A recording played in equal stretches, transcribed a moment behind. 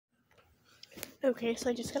Okay, so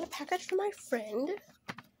I just got a package from my friend.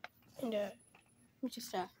 And, let me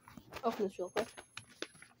just, open this real quick.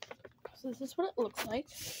 So this is what it looks like.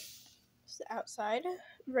 It's the outside.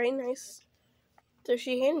 Very nice. So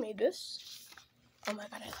she handmade this. Oh my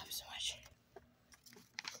god, I love it so much.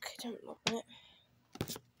 Okay, don't open it.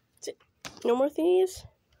 That's it. No more thingies?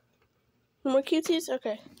 No more cuties?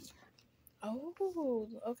 Okay. Oh,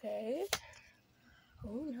 okay.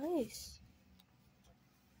 Oh, nice.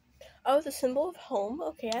 Oh, the symbol of home.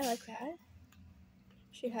 Okay, I like that.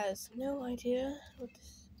 She has no idea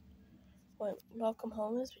what welcome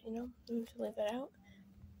home is, but I'm going to leave that out.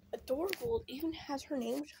 Adorable. It even has her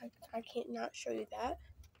name, which I can't not show you that.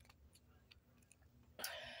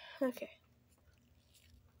 Okay.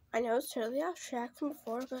 I know it's totally off track from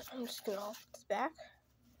before, but I'm just going to off this back.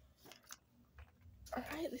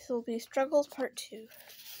 Alright, this will be Struggles Part 2.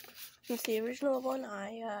 Since the original one,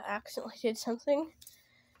 I accidentally did something,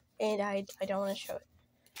 and I don't want to show it.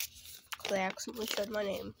 Because I accidentally showed my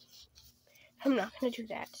name. I'm not going to do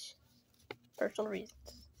that. Personal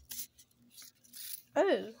reasons.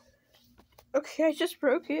 Oh. Okay, I just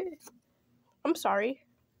broke it. I'm sorry.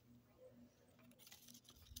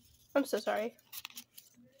 I'm so sorry.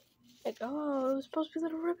 Like, oh, it was supposed to be a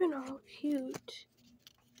little ribbon. Oh, cute.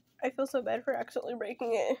 I feel so bad for accidentally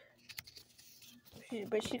breaking it.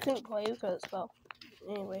 But she couldn't play because, well,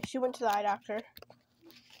 anyway, she went to the eye doctor.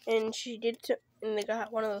 And and they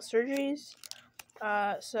got one of those surgeries.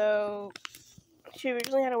 So she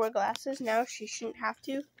originally had to wear glasses. Now she shouldn't have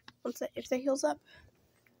to if that heals up.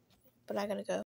 But I gotta go.